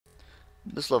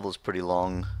This level is pretty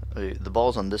long. The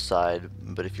ball's on this side,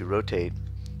 but if you rotate,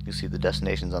 you see the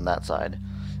destination's on that side.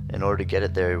 In order to get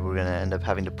it there, we're going to end up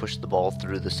having to push the ball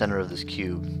through the center of this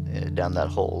cube, down that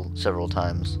hole, several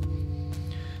times.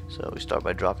 So we start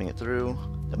by dropping it through,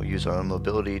 then we use our own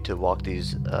mobility to walk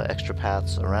these extra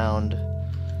paths around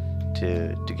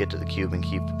to get to the cube and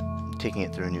keep taking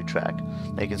it through a new track.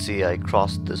 Now you can see I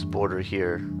crossed this border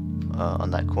here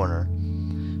on that corner,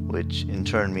 which in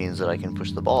turn means that I can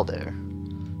push the ball there.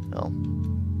 Well,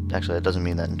 actually that doesn't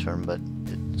mean that in turn, but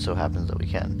it so happens that we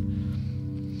can.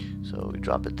 So we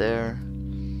drop it there.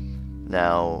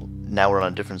 Now we're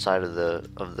on a different side of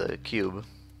the cube.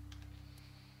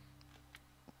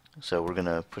 So we're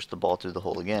gonna push the ball through the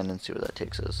hole again and see where that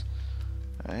takes us.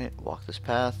 Alright, walk this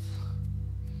path.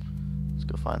 Let's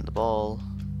go find the ball.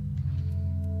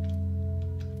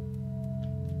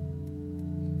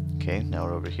 Okay, now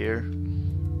we're over here.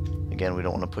 Again, we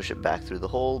don't want to push it back through the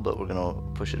hole, but we're going to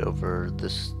push it over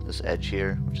this edge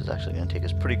here, which is actually going to take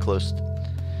us pretty close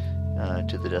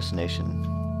to the destination.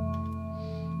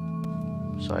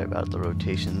 Sorry about the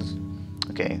rotations.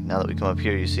 Okay, now that we come up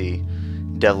here, you see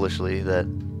devilishly that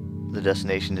the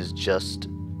destination is just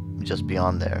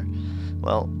beyond there.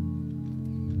 Well,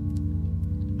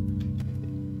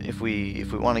 if we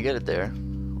want to get it there,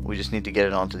 we just need to get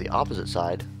it onto the opposite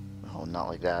side. Oh, not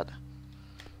like that.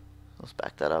 Let's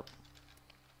back that up.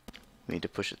 We need to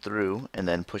push it through and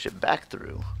then push it back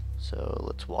through. So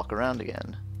let's walk around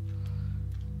again.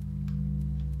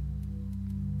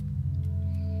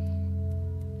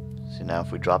 See, now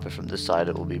if we drop it from this side,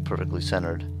 it will be perfectly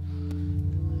centered.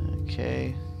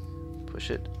 Okay, push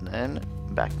it and then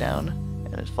back down,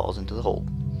 and it falls into the hole.